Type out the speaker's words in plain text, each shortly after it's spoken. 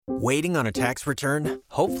Waiting on a tax return?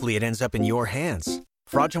 Hopefully it ends up in your hands.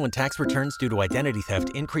 Fraudulent tax returns due to identity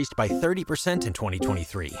theft increased by 30% in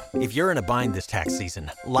 2023. If you're in a bind this tax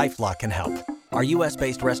season, LifeLock can help. Our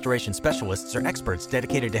U.S.-based restoration specialists are experts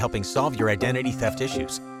dedicated to helping solve your identity theft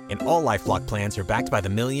issues. And all LifeLock plans are backed by the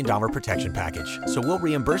 $1 Million Protection Package. So we'll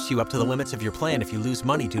reimburse you up to the limits of your plan if you lose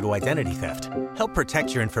money due to identity theft. Help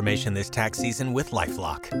protect your information this tax season with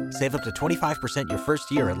LifeLock. Save up to 25% your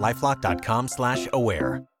first year at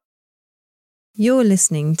LifeLock.com/aware. You're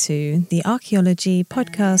listening to the Archaeology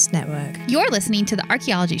Podcast Network. You're listening to The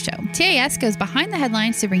Archaeology Show. TAS goes behind the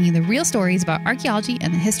headlines to bring you the real stories about archaeology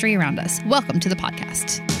and the history around us. Welcome to the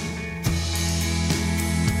podcast.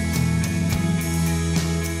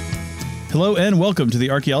 Hello and welcome to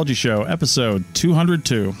The Archaeology Show, episode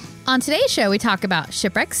 202. On today's show, we talk about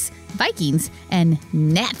shipwrecks, Vikings, and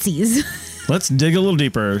Nazis. Let's dig a little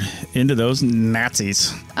deeper into those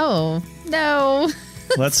Nazis. Oh, no.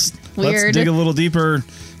 Let's dig a little deeper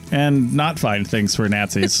and not find things for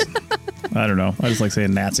Nazis. I don't know. I just like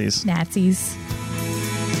saying Nazis. Nazis.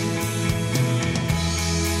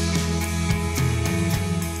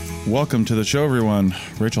 Welcome to the show, everyone.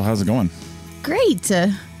 Rachel, how's it going? Great.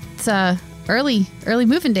 It's early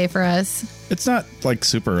moving day for us. It's not like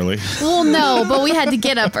super early. Well, no, but we had to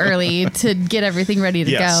get up early to get everything ready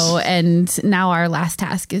to go. And now our last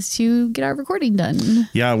task is to get our recording done.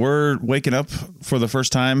 Yeah, we're waking up for the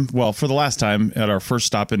first time. Well, for the last time at our first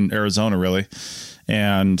stop in Arizona, really.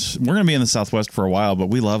 And we're going to be in the Southwest for a while, but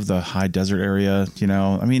we love the high desert area. You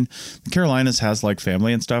know, I mean, the Carolinas has like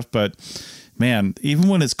family and stuff, but man, even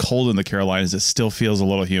when it's cold in the Carolinas, it still feels a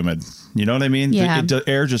little humid. You know what I mean? Yeah. The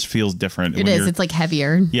air just feels different. It is. It's like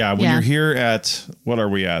heavier. Yeah. When you're here at, what are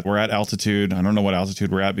we at? We're at altitude. I don't know what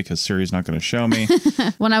altitude we're at because Siri's not going to show me.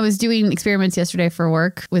 When I was doing experiments yesterday for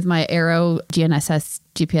work with my Aero GNSS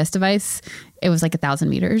GPS device, it was like 1,000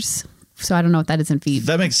 meters. So I don't know what that is in feet.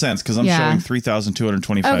 That makes sense because I'm showing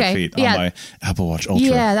 3,225 feet on my Apple Watch Ultra.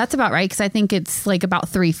 Yeah, that's about right because I think it's like about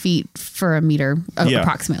 3 feet for a meter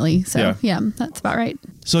approximately. So yeah, that's about right.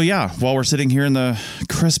 So yeah, while we're sitting here in the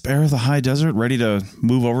crisp air of the high desert, ready to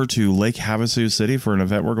move over to Lake Havasu City for an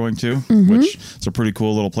event we're going to, which is a pretty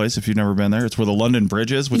cool little place if you've never been there. It's where the London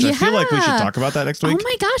Bridge is, which I feel like we should talk about that next week. Oh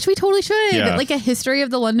my gosh, we totally should. Yeah. Like a history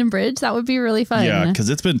of the London Bridge. That would be really fun. Yeah, because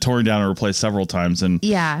it's been torn down and replaced several times. And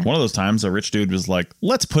one of those times a rich dude was like,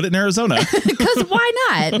 let's put it in Arizona. Because why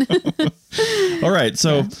not? All right.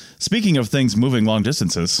 So speaking of things moving long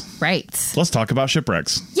distances. Right. Let's talk about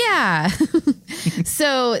shipwrecks. Yeah.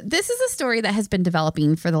 So this is a story that has been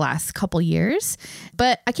developing for the last couple years,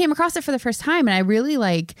 but I came across it for the first time and I really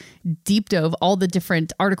deep dove all the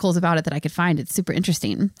different articles about it that I could find. It's super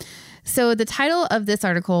interesting. So the title of this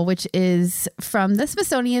article, which is from the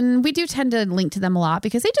Smithsonian, we do tend to link to them a lot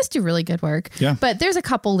because they just do really good work. Yeah. But there's a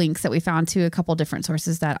couple links that we found to a couple different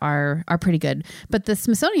sources that are pretty good. But the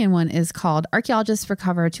Smithsonian one is called Archaeologists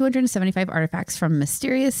Recover 275 Artifacts from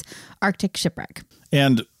Mysterious Arctic Shipwreck.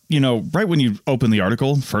 And, you know, right when you open the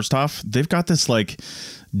article, first off, they've got this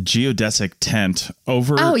geodesic tent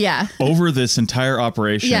over this entire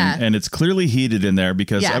operation, and it's clearly heated in there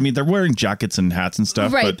because I mean they're wearing jackets and hats and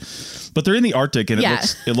stuff, but they're in the Arctic and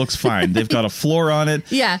it looks fine. They've got a floor on it.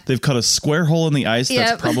 They've cut a square hole in the ice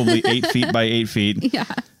that's probably 8 feet by 8 feet.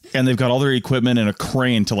 And they've got all their equipment and a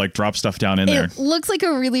crane to drop stuff down in there. It looks like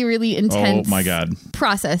a really, really intense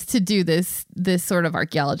process to do this sort of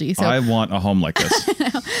archaeology. So I want a home like this.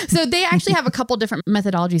 So they actually have a couple different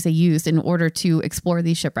methodologies they used in order to explore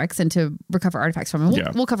these shipwrecks and to recover artifacts from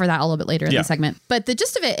them. We'll cover that a little bit later in the segment. But the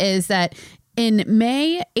gist of it is that in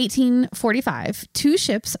May 1845, 2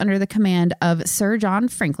 ships under the command of Sir John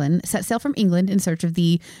Franklin set sail from England in search of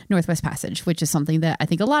the Northwest Passage, which is something that I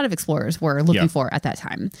think a lot of explorers were looking for at that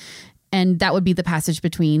time. And that would be the passage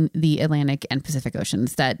between the Atlantic and Pacific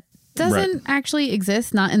Oceans that doesn't actually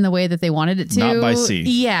exist, not in the way that they wanted it to. Not by sea.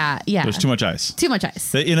 Yeah. There's too much ice. Too much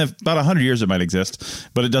ice. In about 100 years it might exist,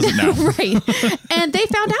 but it doesn't now. Right. And they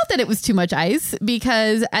found out that it was too much ice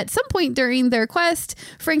because at some point during their quest,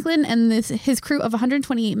 Franklin and his crew of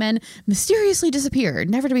 128 men mysteriously disappeared,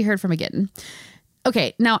 never to be heard from again.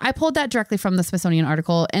 Okay, now I pulled that directly from the Smithsonian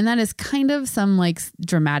article, and that is kind of some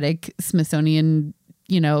dramatic Smithsonian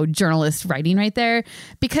journalist writing right there,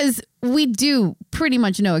 because we do pretty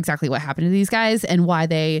much know exactly what happened to these guys and why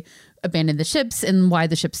they abandoned the ships and why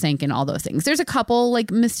the ship sank and all those things. There's a couple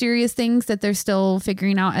mysterious things that they're still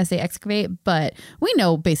figuring out as they excavate, but we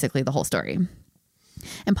know basically the whole story.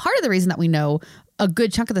 And part of the reason that we know a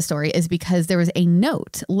good chunk of the story is because there was a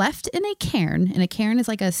note left in a cairn, and a cairn is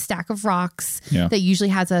like a stack of rocks that usually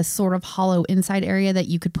has a sort of hollow inside area that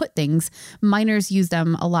you could put things. Miners use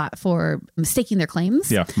them a lot for staking their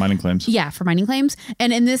claims. Yeah, mining claims. Yeah, for mining claims.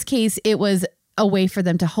 And in this case, it was a way for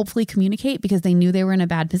them to hopefully communicate because they knew they were in a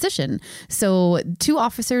bad position. So 2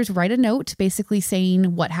 officers write a note basically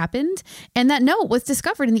saying what happened. And that note was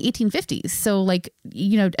discovered in the 1850s. So like,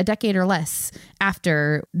 a decade or less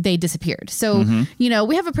after they disappeared. So,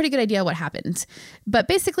 we have a pretty good idea what happened. But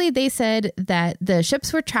basically they said that the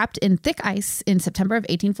ships were trapped in thick ice in September of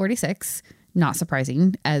 1846. Not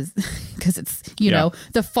surprising because it's,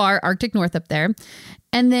 the far Arctic North up there.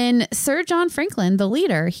 And then Sir John Franklin, the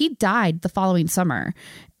leader, he died the following summer.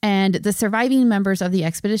 And the surviving members of the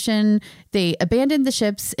expedition, they abandoned the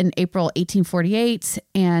ships in April 1848,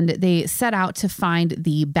 and they set out to find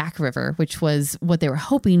the Back River, which was what they were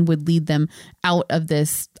hoping would lead them out of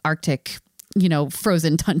this Arctic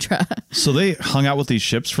frozen tundra. So they hung out with these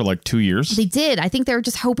ships for like 2 years? They did. I think they were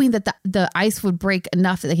just hoping that the ice would break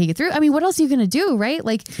enough that they could get through. I mean, what else are you going to do, right?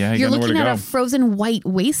 Like, you're looking at a frozen white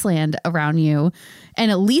wasteland around you,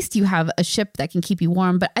 and at least you have a ship that can keep you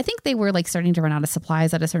warm. But I think they were like starting to run out of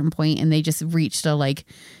supplies at a certain point, and they just reached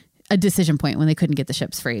a decision point when they couldn't get the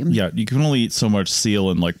ships free. Yeah, you can only eat so much seal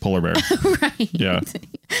and like polar bear. Right. Yeah.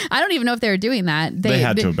 I don't even know if they were doing that. They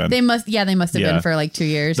had to have been. They must have been for like 2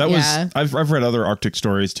 years. That was I've read other Arctic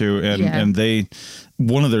stories too, and they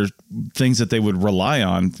one of their things that they would rely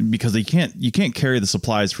on, because you can't carry the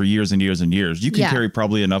supplies for years and years and years. You can carry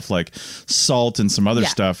probably enough like salt and some other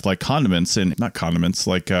stuff like condiments and not condiments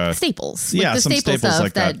like staples. Yeah, some staples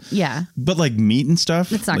like that. Yeah. But like meat and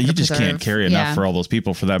stuff, it's not you just can't carry enough for all those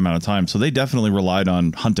people for that amount of time. So they definitely relied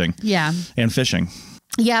on hunting. Yeah. And fishing.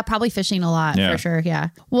 Yeah, probably fishing a lot for sure. Yeah.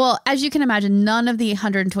 Well, as you can imagine, none of the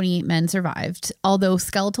 128 men survived, although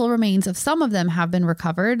skeletal remains of some of them have been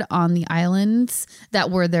recovered on the islands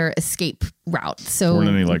that were their escape route. So, weren't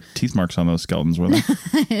any like teeth marks on those skeletons, were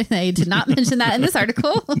there? They did not mention that in this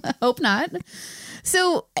article. Hope not.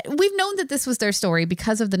 So we've known that this was their story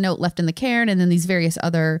because of the note left in the cairn and then these various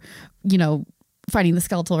other, finding the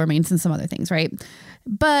skeletal remains and some other things, right?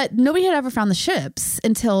 But nobody had ever found the ships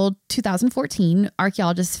until 2014.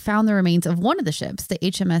 Archaeologists found the remains of one of the ships, the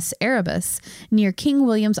HMS Erebus, near King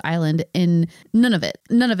William's Island in Nunavut.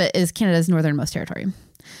 Nunavut is Canada's northernmost territory.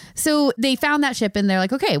 So they found that ship and they're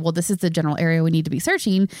like, okay, well, this is the general area we need to be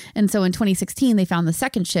searching. And so in 2016, they found the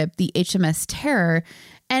second ship, the HMS Terror.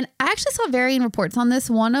 And I actually saw varying reports on this.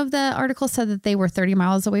 One of the articles said that they were 30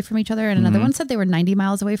 miles away from each other, and another one said they were 90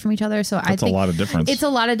 miles away from each other. So I think a lot of difference. It's a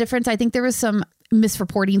lot of difference. I think there was some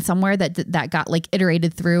misreporting somewhere that got like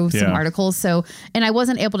iterated through some articles. So, and I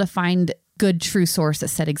wasn't able to find good true source that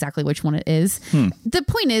said exactly which one it is. The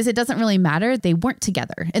point is, it doesn't really matter. They weren't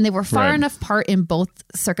together, and they were far enough apart in both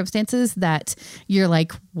circumstances that you're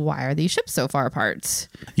like, why are these ships so far apart?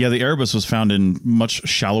 Yeah, the Erebus was found in much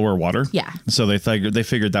shallower water. Yeah. So they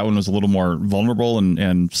figured that one was a little more vulnerable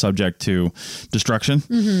and subject to destruction,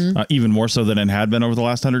 even more so than it had been over the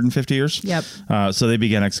last 150 years. Yep. So they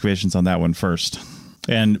began excavations on that one first.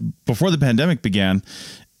 And before the pandemic began,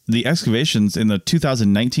 the excavations in the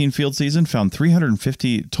 2019 field season found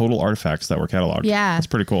 350 total artifacts that were cataloged. Yeah. That's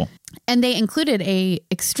pretty cool. And they included a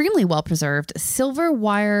extremely well-preserved silver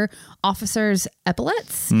wire officer's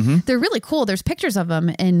epaulets. They're really cool. There's pictures of them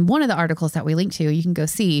in one of the articles that we linked to. You can go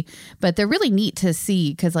see. But they're really neat to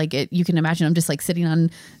see because you can imagine them just like sitting on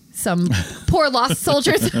some poor lost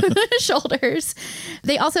soldier's shoulders.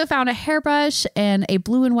 They also found a hairbrush and a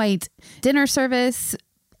blue and white dinner service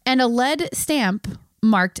and a lead stamp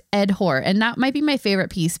marked Ed Hoare. And that might be my favorite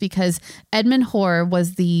piece because Edmund Hoare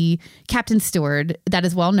was the captain's steward that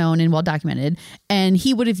is well known and well documented. And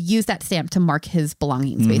he would have used that stamp to mark his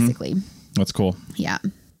belongings, basically. That's cool. Yeah.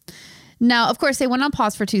 Now, of course, they went on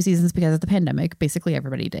pause for 2 seasons because of the pandemic. Basically,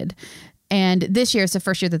 everybody did. And this year is the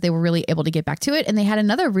first year that they were really able to get back to it. And they had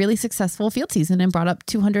another really successful field season and brought up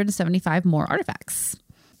 275 more artifacts.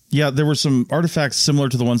 Yeah, there were some artifacts similar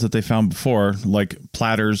to the ones that they found before, like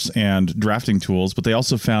platters and drafting tools, but they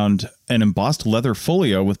also found an embossed leather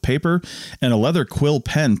folio with paper and a leather quill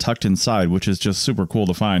pen tucked inside, which is just super cool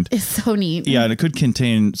to find. It's so neat. Yeah, and it could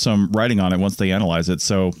contain some writing on it once they analyze it.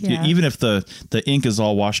 So even if the ink is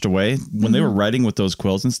all washed away, when they were writing with those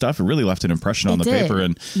quills and stuff, it really left an impression on the paper.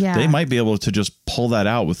 And they might be able to just pull that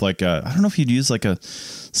out with like I don't know if you'd use like a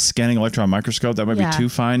scanning electron microscope. That might be too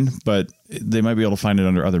fine, but they might be able to find it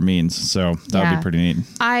under other means. So that would be pretty neat.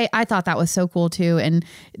 I thought that was so cool too. And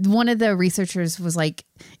one of the researchers was like,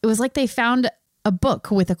 it was like they found a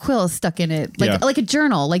book with a quill stuck in it, like a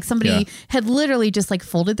journal, like somebody had literally just like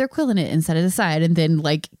folded their quill in it and set it aside and then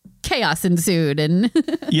like chaos ensued. And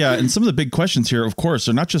yeah, and some of the big questions here, of course,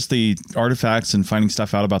 are not just the artifacts and finding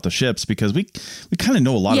stuff out about the ships, because we kind of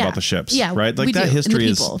know a lot about the ships, right? Like that history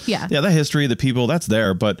is, that history, the people, that's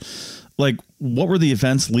there, but like, what were the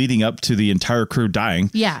events leading up to the entire crew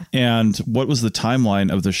dying? Yeah. And what was the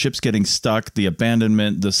timeline of the ships getting stuck, the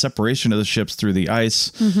abandonment, the separation of the ships through the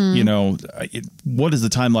ice? You know, what is the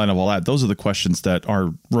timeline of all that? Those are the questions that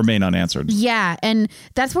remain unanswered. Yeah. And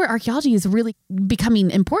that's where archaeology is really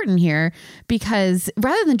becoming important here, because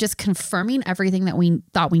rather than just confirming everything that we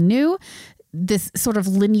thought we knew, this sort of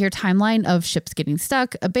linear timeline of ships getting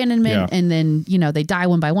stuck, abandonment, and then, you know, they die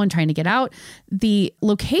one by one trying to get out. The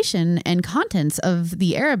location and contents of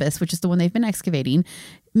the Erebus, which is the one they've been excavating,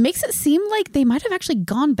 makes it seem like they might have actually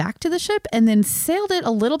gone back to the ship and then sailed it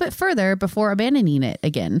a little bit further before abandoning it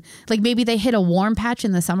again. Like maybe they hit a warm patch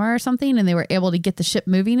in the summer or something and they were able to get the ship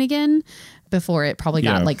moving again before it probably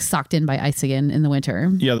got like socked in by ice again in the winter.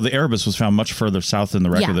 Yeah, the Erebus was found much further south than the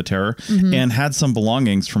wreck of the Terror and had some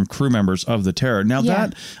belongings from crew members of the Terror. Now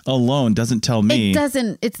that alone doesn't tell me...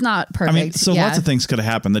 It's not perfect. I mean, so lots of things could have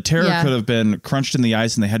happened. The Terror could have been crunched in the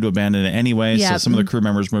ice and they had to abandon it anyway. So some of the crew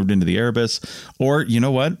members moved into the Erebus. Or, you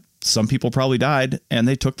know what? Some people probably died and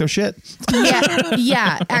they took their shit.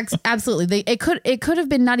 Absolutely. It could have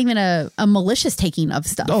been not even a malicious taking of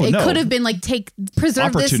stuff. It could have been like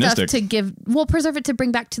preserve this stuff to preserve it to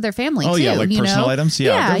bring back to their family. Oh, too, yeah, like personal items.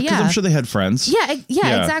 Yeah, because I'm sure they had friends. Yeah,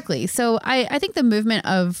 exactly. So I think the movement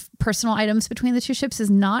of personal items between the two ships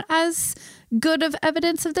is not as good of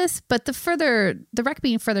evidence of this, but the wreck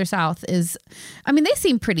being further south is, I mean, they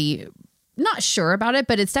seem pretty not sure about it,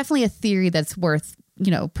 but it's definitely a theory that's worth, you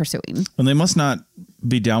know, pursuing. And they must not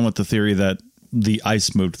be down with the theory that the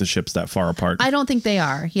ice moved the ships that far apart. I don't think they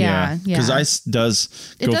are. Yeah. Because ice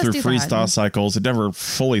does go through freeze-thaw cycles. It never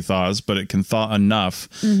fully thaws, but it can thaw enough,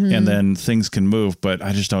 and then things can move. But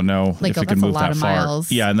I just don't know if it can move that far.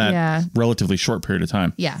 Miles. Yeah, in that relatively short period of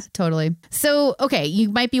time. Yeah, totally. So, okay, you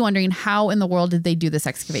might be wondering, how in the world did they do this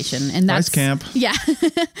excavation? And that's ice camp. Yeah.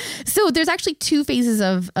 So there's actually two phases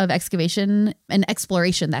of excavation and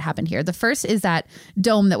exploration that happened here. The first is that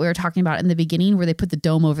dome that we were talking about in the beginning, where they put the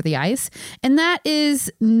dome over the ice. And that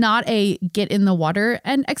is not a get in the water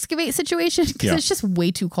and excavate situation, because it's just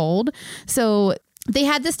way too cold. So they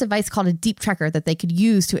had this device called a deep trekker that they could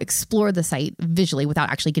use to explore the site visually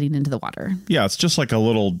without actually getting into the water. Yeah, it's just like a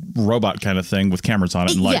little robot kind of thing with cameras on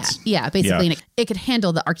it and lights. Yeah, basically. Yeah. And it could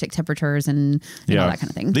handle the Arctic temperatures and all that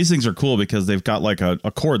kind of thing. These things are cool because they've got like a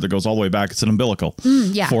cord that goes all the way back. It's an umbilical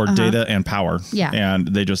for data and power. Yeah. And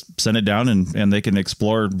they just send it down and they can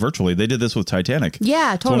explore virtually. They did this with Titanic.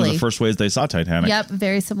 Yeah, totally. It's one of the first ways they saw Titanic. Yep,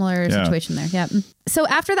 very similar situation there. Yep. So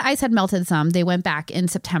after the ice had melted some, they went back in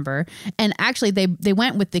September, and actually they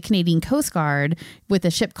went with the Canadian Coast Guard with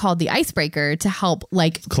a ship called the Icebreaker to help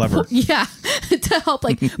clever. To help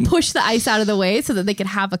push the ice out of the way so that they could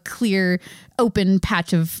have a clear open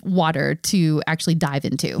patch of water to actually dive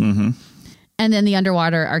into. And then the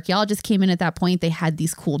underwater archaeologists came in at that point. They had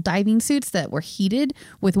these cool diving suits that were heated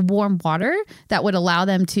with warm water that would allow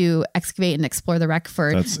them to excavate and explore the wreck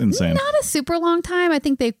for That's insane. Not a super long time. I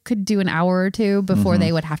think they could do an hour or two before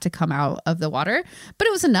they would have to come out of the water. But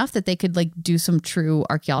it was enough that they could do some true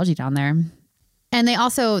archaeology down there. And they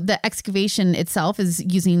also, the excavation itself is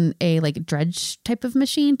using a dredge type of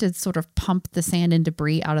machine to sort of pump the sand and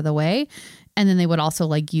debris out of the way. And then they would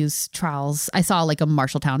also use trowels. I saw a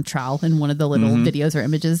Marshalltown trowel in one of the little videos or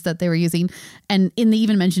images that they were using. And they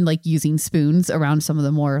even mentioned using spoons around some of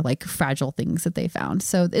the more fragile things that they found.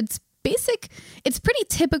 So it's basic. It's pretty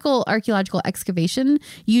typical archaeological excavation.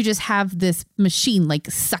 You just have this machine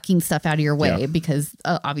sucking stuff out of your way because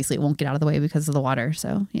obviously it won't get out of the way because of the water.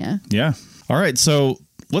 So, yeah. Yeah. All right. So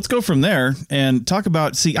let's go from there and talk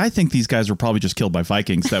about, I think these guys were probably just killed by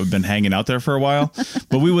Vikings that have been hanging out there for a while,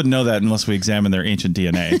 but we wouldn't know that unless we examine their ancient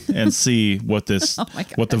DNA and see what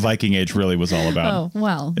what the Viking Age really was all about. Oh,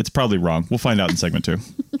 well. It's probably wrong. We'll find out in segment 2.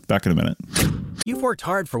 Back in a minute. You've worked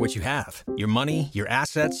hard for what you have. Your money, your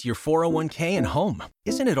assets, your 401k, and home.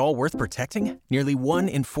 Isn't it all worth protecting? Nearly 1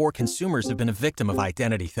 in 4 consumers have been a victim of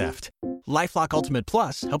identity theft. LifeLock Ultimate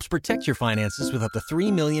Plus helps protect your finances with up to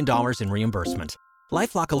 $3 million in reimbursement.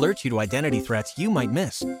 LifeLock alerts you to identity threats you might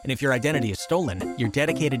miss. And if your identity is stolen, your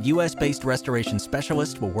dedicated U.S.-based restoration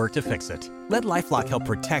specialist will work to fix it. Let LifeLock help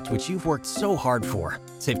protect what you've worked so hard for.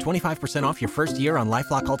 Save 25% off your first year on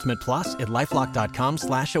LifeLock Ultimate Plus at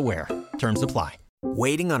LifeLock.com/aware. Terms apply.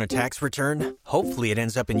 Waiting on a tax return? Hopefully it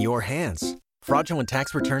ends up in your hands. Fraudulent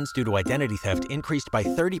tax returns due to identity theft increased by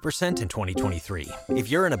 30% in 2023. If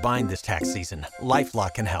you're in a bind this tax season,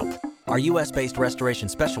 LifeLock can help. Our U.S.-based restoration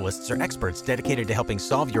specialists are experts dedicated to helping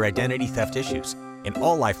solve your identity theft issues. And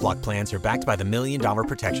all LifeLock plans are backed by the $1 Million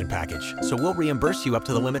Protection Package. So we'll reimburse you up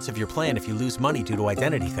to the limits of your plan if you lose money due to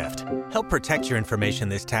identity theft. Help protect your information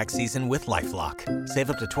this tax season with LifeLock. Save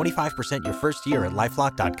up to 25% your first year at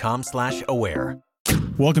LifeLock.com/aware.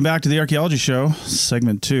 Welcome back to the Archaeology Show,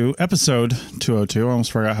 segment 2, episode 202. I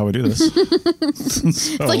almost forgot how we do this.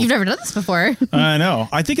 It's like you've never done this before. I know.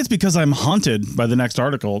 I think it's because I'm haunted by the next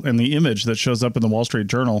article and the image that shows up in the Wall Street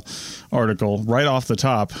Journal article right off the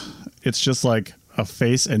top. It's just like a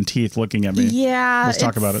face and teeth looking at me. Yeah. Let's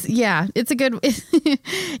talk about it. Yeah. It's a good,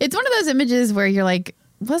 it's one of those images where you're like,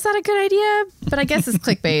 was that a good idea? But I guess it's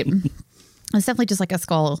clickbait. It's definitely just like a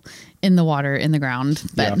skull in the water, in the ground.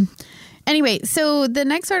 But anyway, so the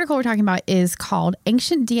next article we're talking about is called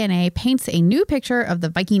Ancient DNA Paints a New Picture of the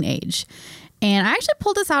Viking Age. And I actually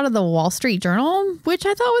pulled this out of the Wall Street Journal, which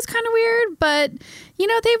I thought was kind of weird. But, you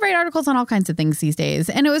know, they write articles on all kinds of things these days.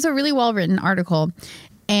 And it was a really well-written article.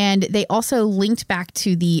 And they also linked back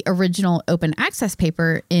to the original open access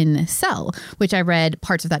paper in Cell, which I read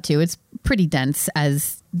parts of that too. It's pretty dense,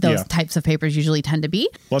 as those types of papers usually tend to be.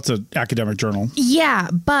 Well, it's an academic journal. Yeah,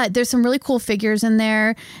 but there's some really cool figures in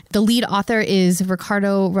there. The lead author is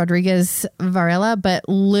Ricardo Rodriguez Varela, but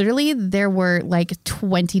literally there were like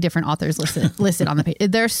 20 different authors listed on the page.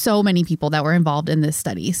 There are so many people that were involved in this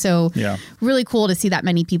study. So really cool to see that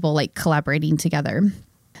many people like collaborating together.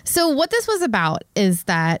 So what this was about is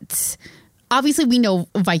that obviously we know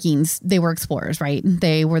Vikings, they were explorers, right?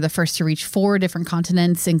 They were the first to reach 4 different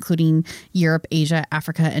continents, including Europe, Asia,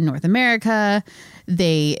 Africa, and North America.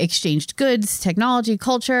 They exchanged goods, technology,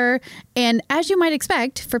 culture. And as you might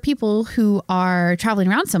expect, for people who are traveling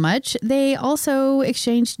around so much, they also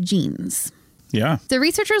exchanged genes. Yeah. The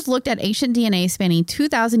researchers looked at ancient DNA spanning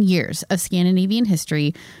 2,000 years of Scandinavian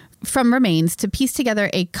history from remains to piece together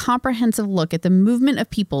a comprehensive look at the movement of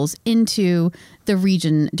peoples into the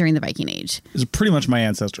region during the Viking Age. It's pretty much my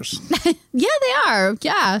ancestors. Yeah, they are.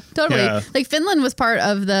 Yeah, totally. Yeah. Like Finland was part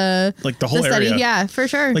of the whole study. Area. Yeah, for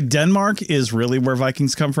sure. Like Denmark is really where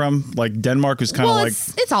Vikings come from. Like Denmark is kind of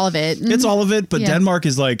it's all of it. It's all of it, but Denmark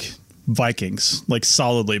is like Vikings, like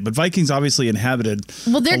solidly. But Vikings obviously inhabited a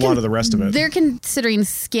lot of the rest of it. They're considering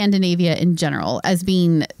Scandinavia in general as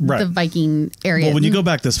being the Viking area. Well, when you go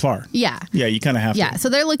back this far. Yeah, you kind of have to. Yeah, so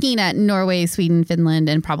they're looking at Norway, Sweden, Finland,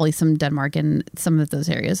 and probably some Denmark and some of those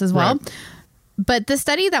areas as well. Right. But the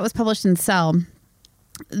study that was published in Cell,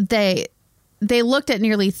 they looked at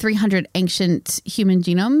nearly 300 ancient human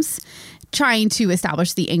genomes, trying to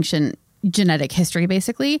establish the ancient genetic history,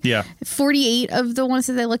 basically. Yeah. 48 of the ones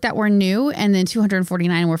that they looked at were new, and then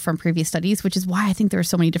 249 were from previous studies, which is why I think there are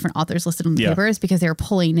so many different authors listed on the papers, because they were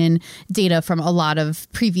pulling in data from a lot of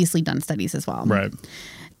previously done studies as well. Right.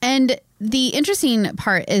 And the interesting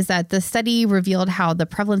part is that the study revealed how the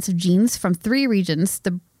prevalence of genes from 3 regions,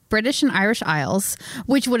 the British and Irish Isles,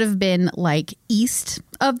 which would have been like east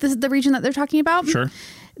of the region that they're talking about. Sure.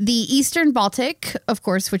 The Eastern Baltic, of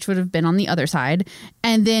course, which would have been on the other side,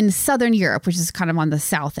 and then Southern Europe, which is kind of on the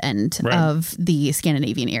south end of the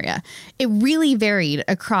Scandinavian area. It really varied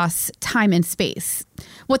across time and space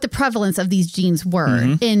what the prevalence of these genes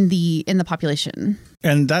were in the population.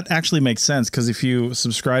 And that actually makes sense, because if you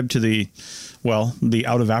subscribe to the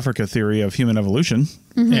out of Africa theory of human evolution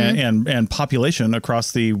and population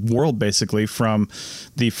across the world, basically from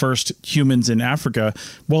the first humans in Africa,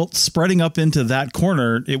 spreading up into that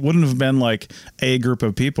corner, it wouldn't have been like a group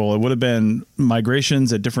of people. It would have been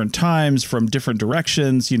migrations at different times from different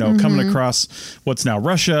directions, coming across what's now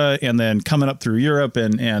Russia and then coming up through Europe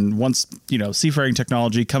and once, seafaring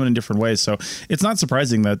technology coming in different ways. So it's not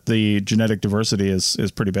surprising that the genetic diversity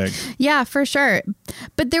is pretty big. Yeah, for sure.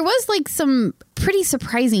 But there was like some pretty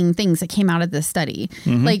surprising things that came out of this study.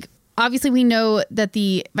 Like, obviously we know that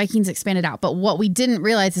the Vikings expanded out, but what we didn't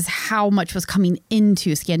realize is how much was coming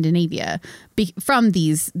into Scandinavia from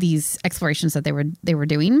these explorations that they were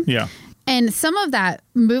doing. Yeah. And some of that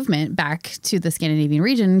movement back to the Scandinavian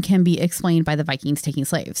region can be explained by the Vikings taking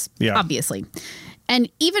slaves, obviously. And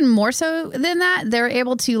even more so than that, they're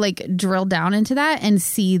able to like drill down into that and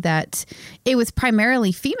see that it was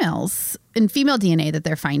primarily females and female DNA that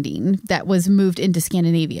they're finding that was moved into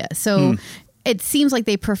Scandinavia. So it seems like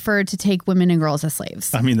they preferred to take women and girls as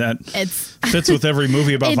slaves. I mean, that fits with every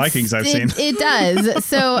movie about Vikings I've seen. It does.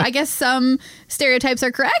 So I guess some stereotypes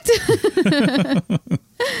are correct.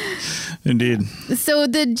 Indeed. So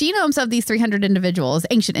the genomes of these 300 individuals,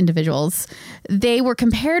 ancient individuals, they were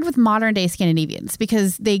compared with modern day Scandinavians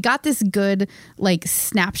because they got this good like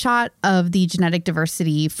snapshot of the genetic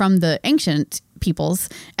diversity from the ancient peoples,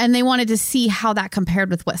 and they wanted to see how that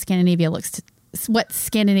compared with what Scandinavia looks what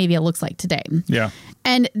Scandinavia looks like today. Yeah.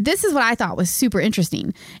 And this is what I thought was super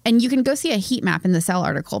interesting. And you can go see a heat map in the Cell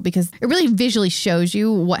article because it really visually shows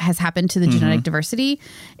you what has happened to the genetic diversity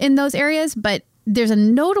in those areas. But there's a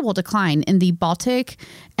notable decline in the Baltic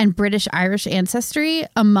and British Irish ancestry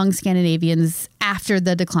among Scandinavians after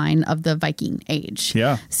the decline of the Viking age.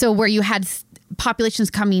 Yeah. So where you had populations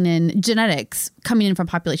coming in, genetics coming in from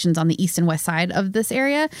populations on the east and west side of this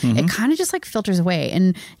area, it kind of just like filters away.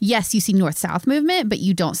 And yes, you see north-south movement, but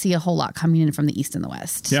you don't see a whole lot coming in from the east and the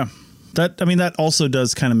west. Yeah. That also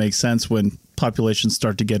does kind of make sense when populations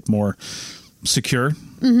start to get more secure,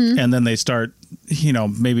 and then they start,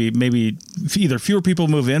 maybe either fewer people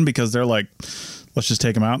move in because they're like, let's just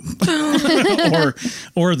take them out,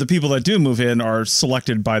 or the people that do move in are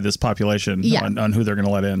selected by this population on who they're going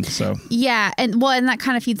to let in. So and that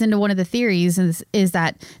kind of feeds into one of the theories is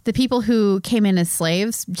that the people who came in as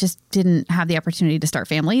slaves just didn't have the opportunity to start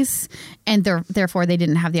families, and therefore they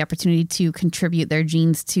didn't have the opportunity to contribute their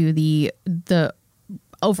genes to the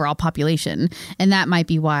overall population. And that might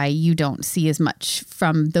be why you don't see as much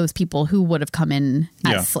from those people who would have come in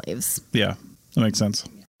as slaves. Yeah, that makes sense.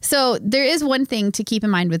 So there is one thing to keep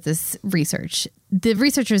in mind with this research. The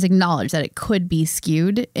researchers acknowledge that it could be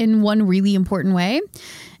skewed in one really important way.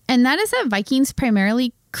 And that is that Vikings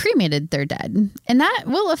primarily cremated their dead. And that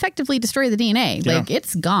will effectively destroy the DNA. Yeah. Like,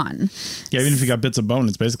 it's gone. Yeah, even if you got bits of bone,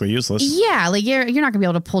 it's basically useless. Yeah, like you're not going to be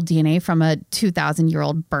able to pull DNA from a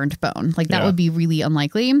 2,000-year-old burnt bone. Like, that would be really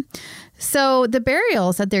unlikely. So the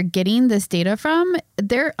burials that they're getting this data from,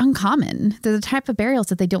 they're uncommon. They're the type of burials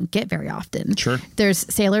that they don't get very often. Sure. There's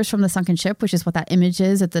sailors from the sunken ship, which is what that image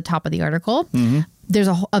is at the top of the article. There's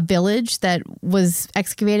a village that was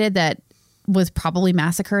excavated that was probably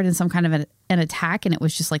massacred in some kind of an attack, and it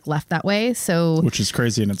was just like left that way. So, which is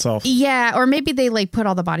crazy in itself. Yeah, or maybe they like put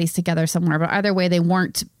all the bodies together somewhere, but either way, they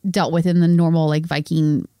weren't dealt with in the normal like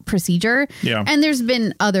Viking procedure. Yeah. And there's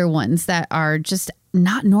been other ones that are just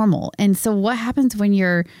not normal. And so what happens when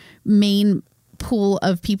your main pool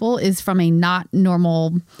of people is from a not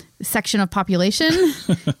normal section of population?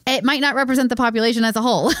 It might not represent the population as a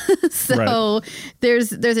whole. So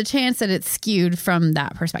there's a chance that it's skewed from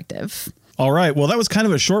that perspective. All right. Well, that was kind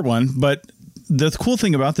of a short one, but the cool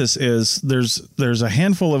thing about this is there's a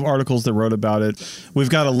handful of articles that wrote about it. We've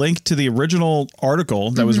got a link to the original article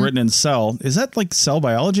that was written in Cell. Is that like Cell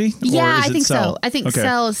Biology? Yeah, I think so. I think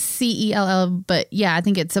Cell, Cell, but yeah, I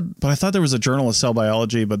think it's a... But I thought there was a journal of Cell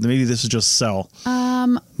Biology, but maybe this is just Cell.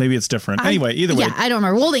 Maybe it's different. Anyway, either way. Yeah, I don't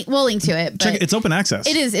remember. We'll link to it. Check it. It's open access.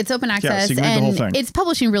 It is. It's open access. Yeah, so you can read the whole thing. It's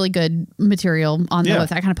publishing really good material on the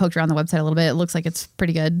website. I kind of poked around the website a little bit. It looks like it's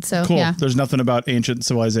pretty good. So cool. Yeah. There's nothing about ancient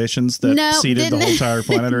civilizations that seeded the whole entire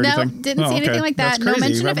planet or anything? Didn't see anything like that. No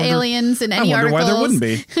mention of aliens in any articles. I wonder why there wouldn't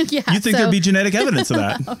be. You think there'd be genetic evidence of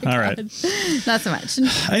that? All right. Not so much.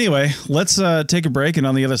 Anyway, let's take a break, and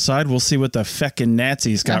on the other side, we'll see what the Fekin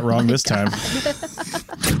Nazis got wrong this time.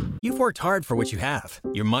 You've worked hard for what you have.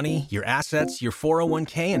 Your money, your assets, your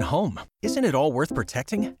 401k, and home. Isn't it all worth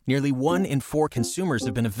protecting? Nearly 1 in 4 consumers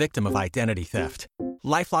have been a victim of identity theft.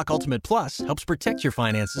 LifeLock Ultimate Plus helps protect your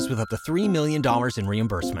finances with up to $3 million in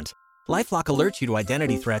reimbursement. LifeLock alerts you to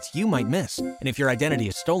identity threats you might miss. And if your identity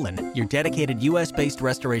is stolen, your dedicated U.S.-based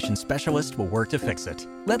restoration specialist will work to fix it.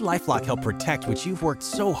 Let LifeLock help protect what you've worked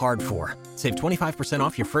so hard for. Save 25%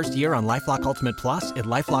 off your first year on LifeLock Ultimate Plus at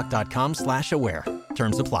LifeLock.com/aware.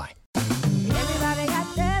 Terms apply.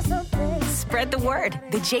 Spread the word.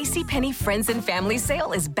 The JCPenney Friends and Family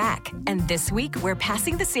Sale is back. And this week, we're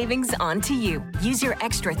passing the savings on to you. Use your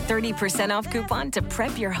extra 30% off coupon to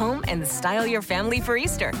prep your home and style your family for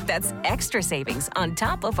Easter. That's extra savings on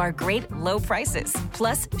top of our great low prices.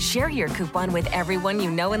 Plus, share your coupon with everyone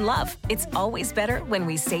you know and love. It's always better when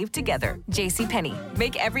we save together. JCPenney.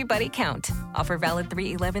 Make everybody count. Offer valid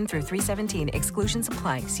 3/11 through 3/17. Exclusions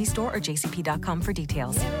apply. See store or jcp.com for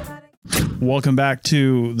details. Welcome back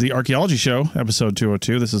to the Archaeology Show, episode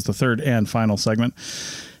 202. This is the third and final segment.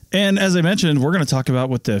 And as I mentioned, we're going to talk about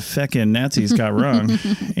what the Fekin Nazis got wrong.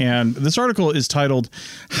 And this article is titled,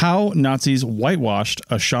 How Nazis Whitewashed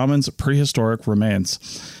a Shaman's Prehistoric Remains.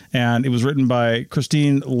 And it was written by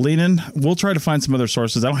Christine Leinen. We'll try to find some other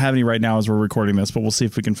sources. I don't have any right now as we're recording this, but we'll see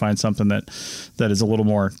if we can find something that is a little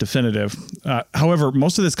more definitive. However,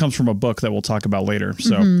 most of this comes from a book that we'll talk about later.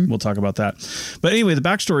 So we'll talk about that. But anyway, the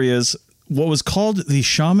backstory is what was called the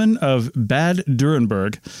Shaman of Bad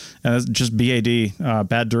Durenberg, and that's just B-A-D,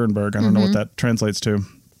 Bad Durenberg, I don't know what that translates to,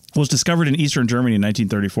 was discovered in eastern Germany in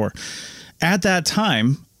 1934. At that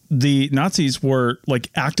time, the Nazis were like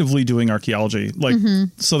actively doing archaeology. Like,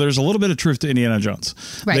 so there's a little bit of truth to Indiana Jones.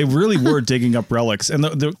 Right. They really were digging up relics. And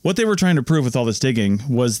what they were trying to prove with all this digging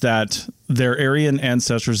was that their Aryan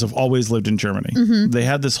ancestors have always lived in Germany. They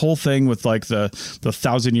had this whole thing with like the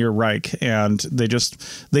 1,000-year Reich, and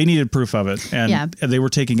they needed proof of it. And they were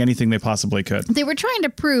taking anything they possibly could. They were trying to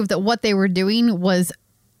prove that what they were doing was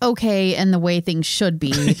okay and the way things should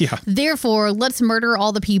be. Therefore, let's murder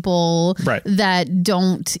all the people that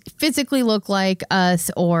don't physically look like us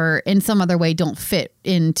or in some other way don't fit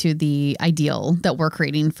into the ideal that we're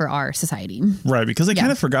creating for our society. Right, because they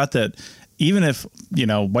kind of forgot that even if,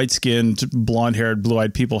 white-skinned, blonde-haired,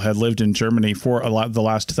 blue-eyed people had lived in Germany for the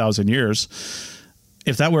last 1,000 years,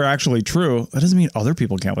 if that were actually true, that doesn't mean other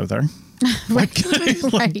people can't live there. Like,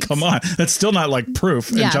 come on. That's still not like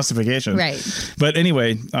proof and justification. Right. But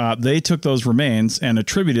anyway, they took those remains and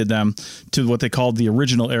attributed them to what they called the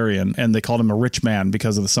original Aryan, and they called him a rich man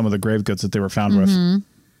because of some of the grave goods that they were found with.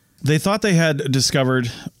 They thought they had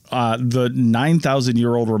discovered the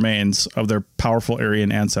 9,000-year-old remains of their powerful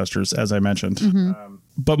Aryan ancestors, as I mentioned.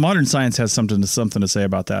 But modern science has something to say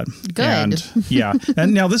about that. Good. And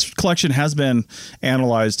and now this collection has been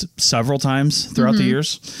analyzed several times throughout the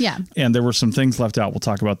years. Yeah. And there were some things left out. We'll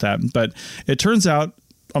talk about that. But it turns out,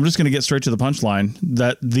 I'm just going to get straight to the punchline,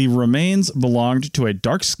 that the remains belonged to a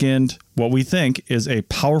dark-skinned, what we think is a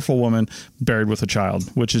powerful woman buried with a child,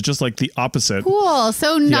 which is just like the opposite. Cool.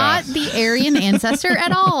 So not the Aryan ancestor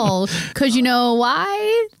at all. Because you know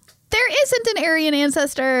why? There isn't an Aryan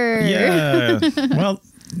ancestor. Yeah. Well,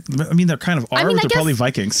 I mean, they're kind of are. They're probably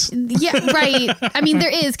Vikings. Yeah, right. I mean, there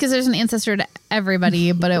is, because there's an ancestor to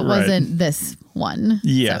everybody, but it wasn't this one.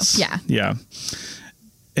 Yes. So, yeah. Yeah.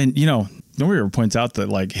 And, nobody ever points out that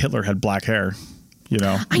like Hitler had black hair.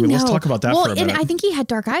 I mean, let's talk about that for a minute. And I think he had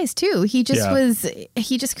dark eyes too. He just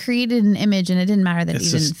he just created an image, and it didn't matter that he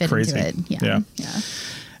didn't fit into it. Yeah.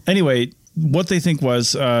 Anyway, what they think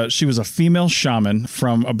was she was a female shaman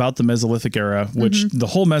from about the Mesolithic era, which the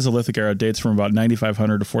whole Mesolithic era dates from about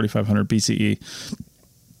 9,500 to 4,500 BCE.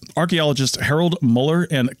 Archaeologists Harold Muller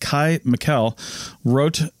and Kai Mikkel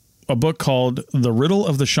wrote a book called The Riddle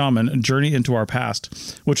of the Shaman, Journey into Our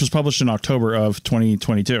Past, which was published in October of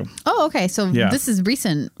 2022. Oh, okay. So this is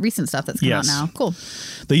recent stuff that's come out now. Cool.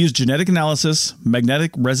 They used genetic analysis,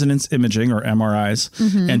 magnetic resonance imaging, or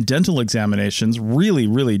MRIs, and dental examinations, really,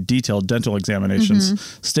 really detailed dental examinations,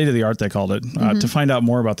 state of the art, they called it, to find out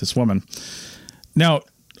more about this woman. Now,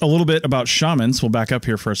 a little bit about shamans. We'll back up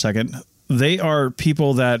here for a second. They are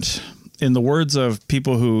people that, in the words of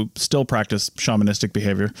people who still practice shamanistic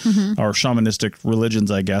behavior or shamanistic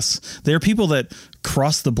religions, I guess, they're people that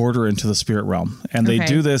cross the border into the spirit realm. And they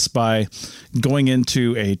do this by going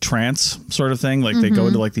into a trance sort of thing. Like they go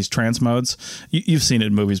into like these trance modes. You've seen it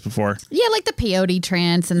in movies before. Yeah, like the peyote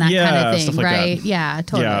trance and that kind of thing, right? That. Yeah,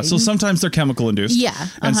 totally. Yeah, so sometimes they're chemical induced. Yeah.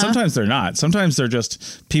 And sometimes they're not. Sometimes they're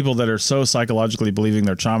just people that are so psychologically believing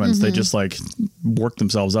they're shamans, they just like work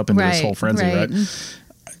themselves up into this whole frenzy, right?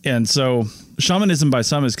 And so shamanism by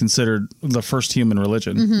some is considered the first human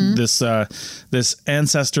religion. This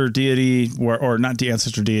ancestor deity, or not the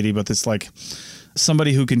ancestor deity, but this like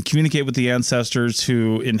somebody who can communicate with the ancestors,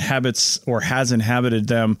 who inhabits or has inhabited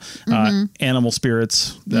them, animal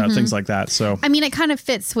spirits, things like that. So, I mean, it kind of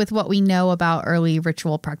fits with what we know about early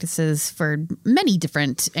ritual practices for many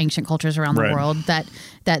different ancient cultures around the world,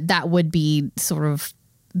 that would be sort of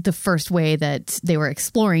the first way that they were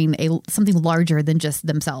exploring something larger than just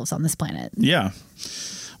themselves on this planet. Yeah.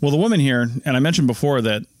 Well, the woman here, and I mentioned before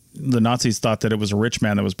that the Nazis thought that it was a rich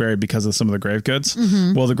man that was buried because of some of the grave goods.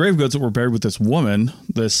 Well, the grave goods that were buried with this woman,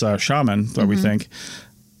 this shaman, that we think,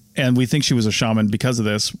 and we think she was a shaman because of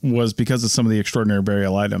this, was because of some of the extraordinary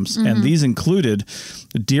burial items. And these included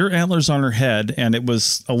deer antlers on her head, and it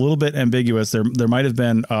was a little bit ambiguous. There might have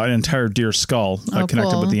been an entire deer skull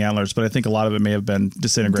connected with the antlers, but I think a lot of it may have been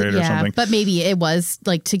disintegrated or something. But maybe it was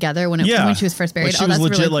like together when she was first buried. Like she was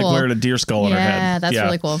legit really cool. Like wearing a deer skull on her head. Yeah, that's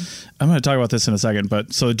really cool. I'm going to talk about this in a second,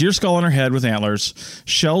 but so a deer skull on her head with antlers,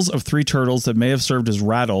 shells of 3 turtles that may have served as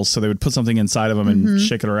rattles, so they would put something inside of them and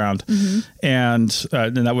shake it around, and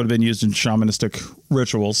that would have been used in shamanistic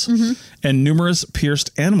rituals, and numerous pierced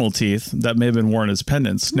animal teeth that may have been worn as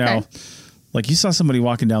pendants. Now, like you saw somebody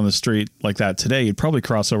walking down the street like that today, you'd probably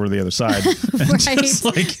cross over to the other side.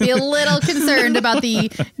 Right. Be a little concerned about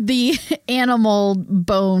the animal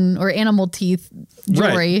bone or animal teeth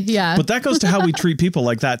jewelry. Right. Yeah. But that goes to how we treat people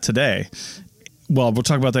like that today. Well, we'll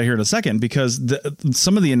talk about that here in a second, because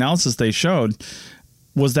some of the analysis they showed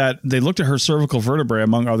was that they looked at her cervical vertebrae,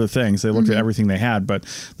 among other things. They looked at everything they had, but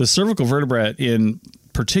the cervical vertebrae in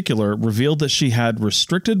particular revealed that she had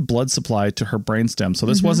restricted blood supply to her brainstem. So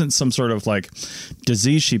this wasn't some sort of like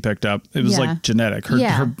disease she picked up. It was like genetic.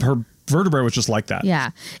 Her vertebrae was just like that. Yeah.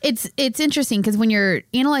 It's interesting because when you're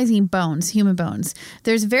analyzing bones, human bones,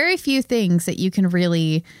 there's very few things that you can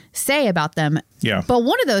really say about them. Yeah. But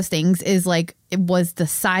one of those things is like, was the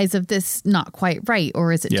size of this not quite right?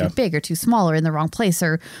 Or is it too big or too small or in the wrong place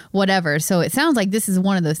or whatever? So it sounds like this is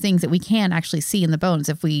one of those things that we can actually see in the bones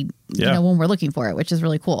if we, you know, when we're looking for it, which is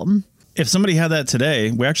really cool. If somebody had that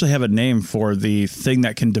today, we actually have a name for the thing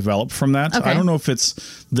that can develop from that. Okay. I don't know if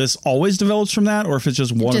this always develops from that or if it's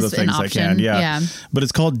just one of the things that can. Yeah. But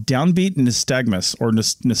it's called downbeat nystagmus or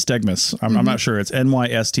nystagmus. I'm not sure. It's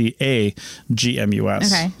nystagmus.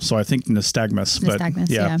 Okay. So I think nystagmus. But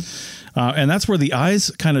yeah. And that's where the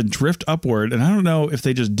eyes kind of drift upward. And I don't know if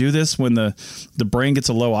they just do this when the brain gets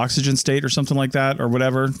a low oxygen state or something like that or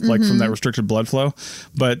whatever, like from that restricted blood flow.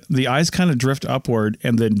 But the eyes kind of drift upward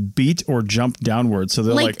and then beat or jump downward. So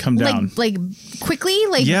they'll like come down. Like quickly?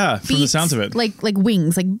 Like from the sounds of it. Like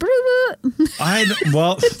wings. Like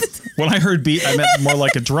well, when I heard beat, I meant more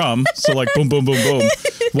like a drum. So like boom, boom, boom, boom.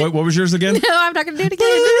 What was yours again? No, I'm not going to do it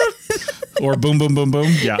again. Or boom, boom, boom,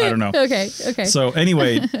 boom. Yeah, I don't know. Okay. So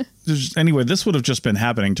anyway, this would have just been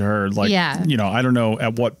happening to her. Like, you know, I don't know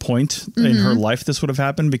at what point in her life this would have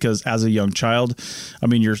happened because as a young child, I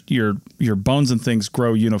mean, your bones and things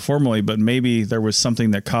grow uniformly, but maybe there was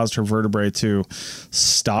something that caused her vertebrae to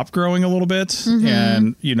stop growing a little bit.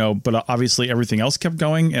 And, you know, but obviously everything else kept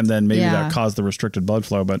going. And then maybe that caused the restricted blood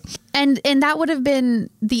flow. But and that would have been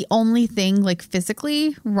the only thing like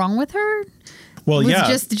physically wrong with her. Well,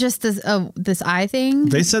 just this eye thing.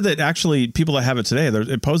 They said that actually people that have it today,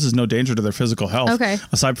 it poses no danger to their physical health. Okay.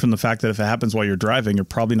 Aside from the fact that if it happens while you're driving, you're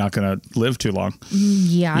probably not going to live too long.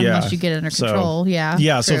 Yeah, unless you get it under control. Yeah.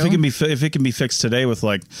 Yeah. So if it can be fixed today with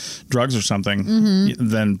like drugs or something,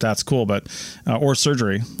 then that's cool. But or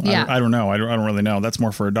surgery. Yeah. I don't know. I don't really know. That's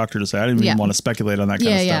more for a doctor to say. I didn't even want to speculate on that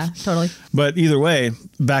kind of stuff. Yeah, totally. But either way,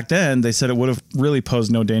 back then they said it would have really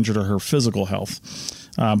posed no danger to her physical health.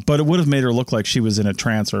 But it would have made her look like she was in a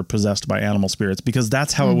trance or possessed by animal spirits because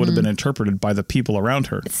that's how it would have been interpreted by the people around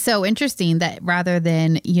her. It's so interesting that rather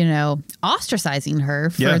than, you know, ostracizing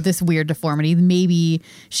her for this weird deformity, maybe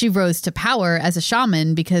she rose to power as a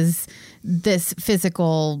shaman because this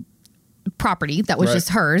physical property that was just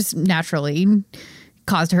hers naturally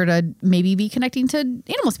caused her to maybe be connecting to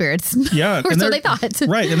animal spirits. Yeah. Or so they thought.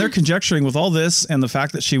 Right. And they're conjecturing with all this and the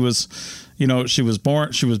fact that she was, you know, she was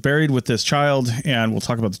buried with this child, and we'll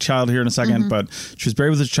talk about the child here in a second, but she was buried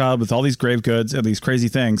with this child with all these grave goods and these crazy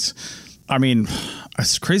things. I mean,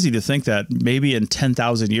 it's crazy to think that maybe in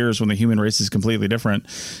 10,000 years when the human race is completely different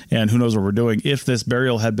and who knows what we're doing, if this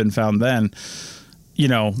burial had been found then, you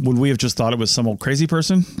know, would we have just thought it was some old crazy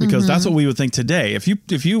person? Because that's what we would think today.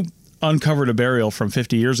 If you uncovered a burial from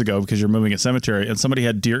 50 years ago because you're moving a cemetery and somebody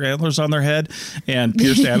had deer antlers on their head and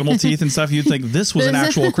pierced animal teeth and stuff, you'd think this was an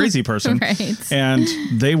actual crazy person. Right. And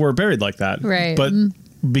they were buried like that. Right. But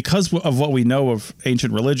because of what we know of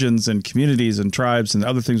ancient religions and communities and tribes and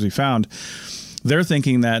other things we found, they're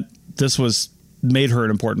thinking that this made her an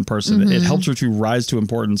important person. It helped her to rise to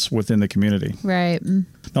importance within the community. Right. Now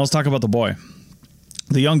let's talk about the boy.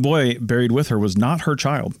 The young boy buried with her was not her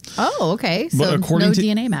child. Oh, okay. So no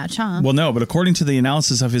DNA match, huh? Well, no, but according to the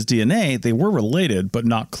analysis of his DNA, they were related, but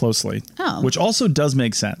not closely. Oh. Which also does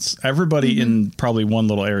make sense. Everybody in probably one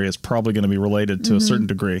little area is probably going to be related to a certain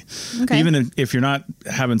degree. Okay. Even if you're not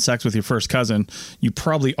having sex with your first cousin, you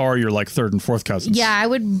probably are your like third and fourth cousins. Yeah, I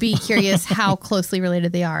would be curious how closely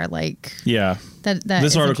related they are. Like, yeah. That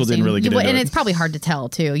this article didn't really get into and it. it's probably hard to tell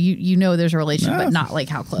too. You know there's a relationship, but not like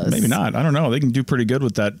how close. Maybe not. I don't know. They can do pretty good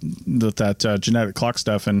with that genetic clock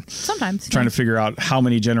stuff and sometimes trying to figure out how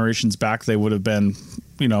many generations back they would have been,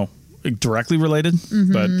 you know, directly related.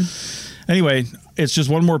 But anyway, it's just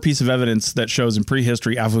one more piece of evidence that shows in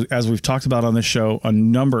prehistory, as we've talked about on this show a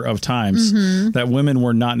number of times, that women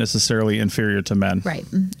were not necessarily inferior to men. Right.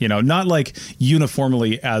 You know, not like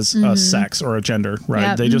uniformly as a sex or a gender.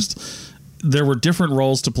 Right. Yep. There were different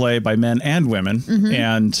roles to play by men and women,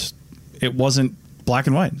 and it wasn't black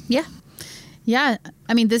and white. Yeah. Yeah.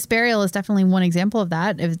 I mean, this burial is definitely one example of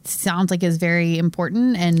that. It sounds like it's very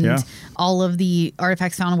important, and all of the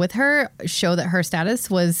artifacts found with her show that her status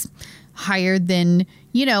was higher than,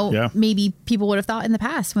 you know, maybe people would have thought in the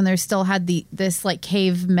past when they still had this like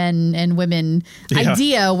cavemen and women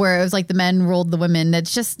idea where it was like the men ruled the women.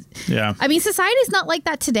 That's just, I mean, society's not like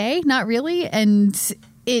that today. Not really. And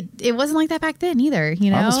it wasn't like that back then either,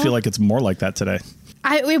 you know? I almost feel like it's more like that today.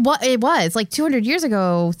 It was like 200 years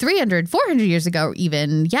ago, 300, 400 years ago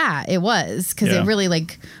even. Yeah, it was. Because it really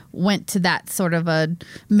like went to that sort of a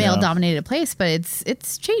male-dominated place, but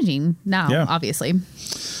it's changing now, obviously.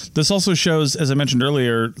 This also shows, as I mentioned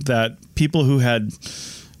earlier, that people who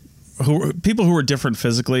were different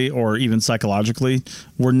physically or even psychologically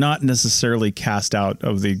were not necessarily cast out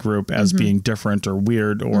of the group as being different or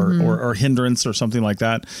weird or hindrance or something like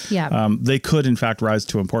that. Yeah. They could, in fact, rise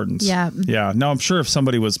to importance. Yeah. Yeah. Now, I'm sure if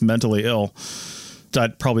somebody was mentally ill,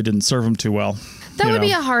 that probably didn't serve them too well. That would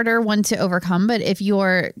be a harder one to overcome. But if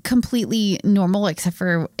you're completely normal, except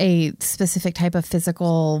for a specific type of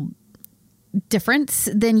physical difference,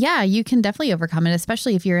 then you can definitely overcome it,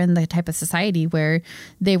 especially if you're in the type of society where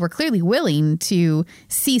they were clearly willing to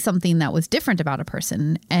see something that was different about a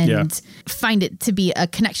person and find it to be a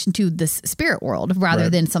connection to this spirit world rather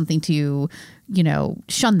than something to,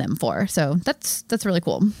 shun them for. So that's really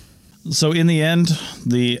cool. So in the end,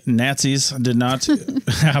 the Nazis did not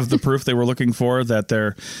have the proof they were looking for that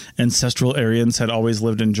their ancestral Aryans had always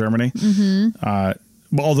lived in Germany.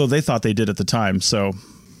 Although they thought they did at the time. So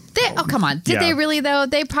come on. Did they really, though?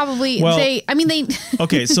 They probably,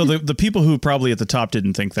 Okay, so the people who probably at the top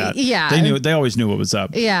didn't think that. They always knew what was up.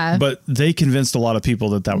 Yeah. But they convinced a lot of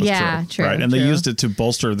people that was true. Right. And they used it to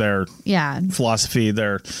bolster their philosophy,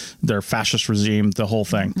 their fascist regime, the whole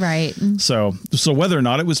thing. Right. So whether or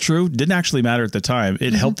not it was true didn't actually matter at the time.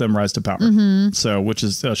 It helped them rise to power. So, which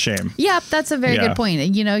is a shame. Yeah, that's a very good point.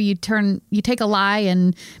 You take a lie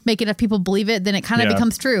and make enough people believe it, then it kind of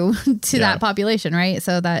becomes true to that population, right?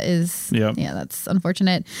 So that is that's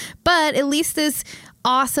unfortunate, but at least this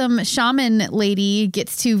awesome shaman lady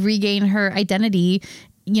gets to regain her identity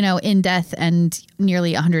in death and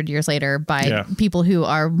nearly 100 years later by people who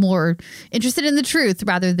are more interested in the truth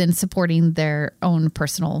rather than supporting their own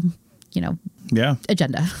personal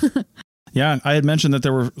agenda. Yeah, I had mentioned that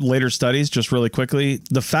there were later studies, just really quickly.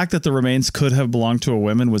 The fact that the remains could have belonged to a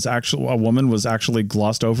woman was actually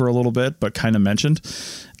glossed over a little bit, but kind of mentioned.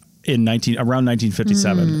 Around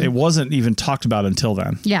 1957. It wasn't even talked about until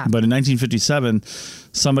then. Yeah. But in 1957,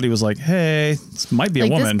 somebody was like, hey, this might be a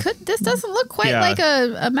woman. This doesn't look quite like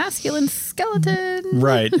a masculine skeleton.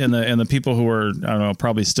 Right. And the people who were, I don't know,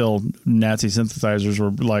 probably still Nazi sympathizers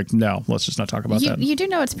were like, no, let's just not talk about that. You do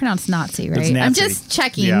know it's pronounced Nazi, right? It's Nazi. I'm just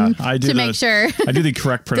checking to make sure. I do the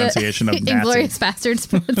correct pronunciation of Nazi. Inglourious Bastards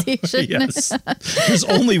pronunciation. Yes. There's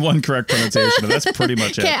only one correct pronunciation, and that's pretty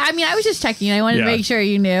much it. I was just checking. I wanted to make sure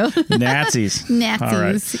you knew. Nazis. All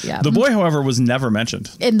right. Yeah. The boy, however, was never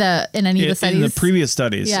mentioned in any of the studies. In the previous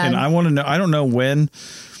studies, and I want to know. I don't know when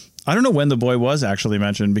the boy was actually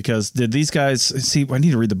mentioned, because did these guys see? I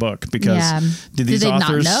need to read the book, because did these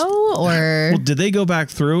authors not know, or did they go back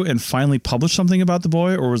through and finally publish something about the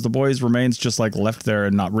boy, or was the boy's remains just like left there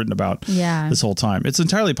and not written about this whole time? It's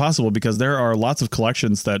entirely possible, because there are lots of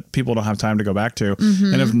collections that people don't have time to go back to,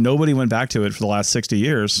 and if nobody went back to it for the last 60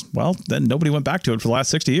 years, well, then nobody went back to it for the last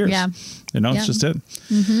 60 years. It's just it.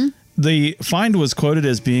 The find was quoted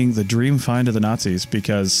as being the dream find of the Nazis,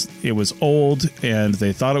 because it was old and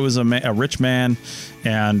they thought it was a rich man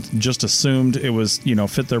and just assumed it was,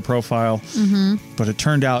 fit their profile. But it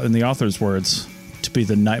turned out, in the author's words, to be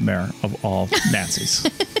the nightmare of all Nazis.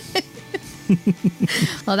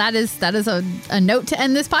 Well, that is a note to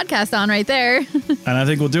end this podcast on right there. And I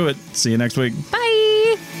think we'll do it. See you next week. Bye.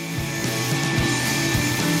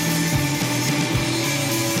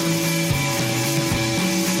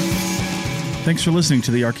 Thanks for listening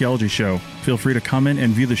to The Archaeology Show. Feel free to comment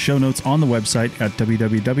and view the show notes on the website at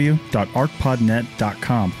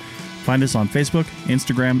www.arcpodnet.com. Find us on Facebook,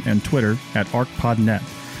 Instagram, and Twitter at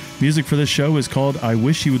ArcPodNet. Music for this show is called I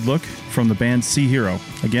Wish You Would Look from the band Sea Hero.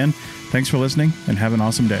 Again, thanks for listening and have an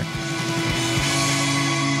awesome day.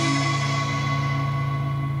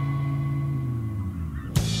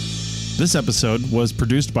 This episode was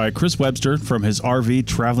produced by Chris Webster from his RV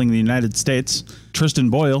traveling the United States,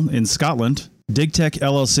 Tristan Boyle in Scotland, DigTech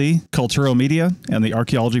LLC, Cultural Media, and the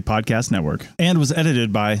Archaeology Podcast Network, and was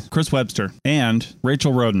edited by Chris Webster and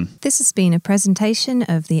Rachel Roden. This has been a presentation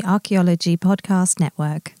of the Archaeology Podcast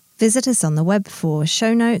Network. Visit us on the web for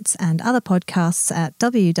show notes and other podcasts at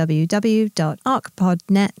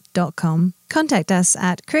www.arcpodnet.com. Contact us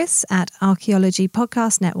at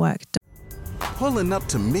chris@archaeologypodcastnetwork.com. Pulling up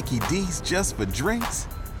to Mickey D's just for drinks?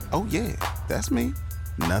 Oh yeah, that's me.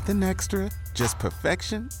 Nothing extra, just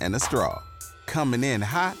perfection and a straw. Coming in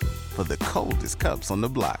hot for the coldest cups on the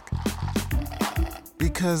block.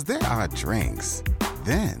 Because there are drinks.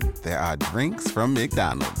 Then there are drinks from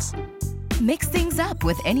McDonald's. Mix things up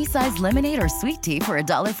with any size lemonade or sweet tea for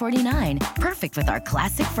 $1.49. Perfect with our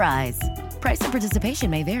classic fries. Price and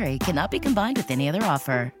participation may vary. Cannot be combined with any other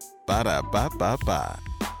offer. Ba-da-ba-ba-ba.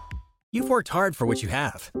 You've worked hard for what you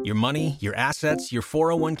have. Your money, your assets, your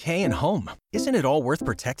 401k, and home. Isn't it all worth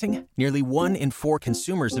protecting? Nearly 1 in 4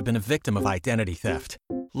 consumers have been a victim of identity theft.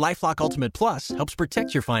 LifeLock Ultimate Plus helps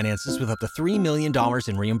protect your finances with up to $3 million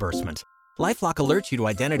in reimbursement. LifeLock alerts you to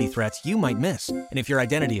identity threats you might miss. And if your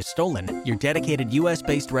identity is stolen, your dedicated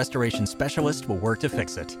U.S.-based restoration specialist will work to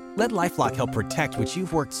fix it. Let LifeLock help protect what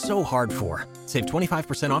you've worked so hard for. Save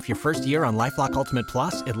 25% off your first year on LifeLock Ultimate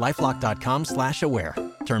Plus at LifeLock.com/aware.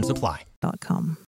 Terms apply. .com.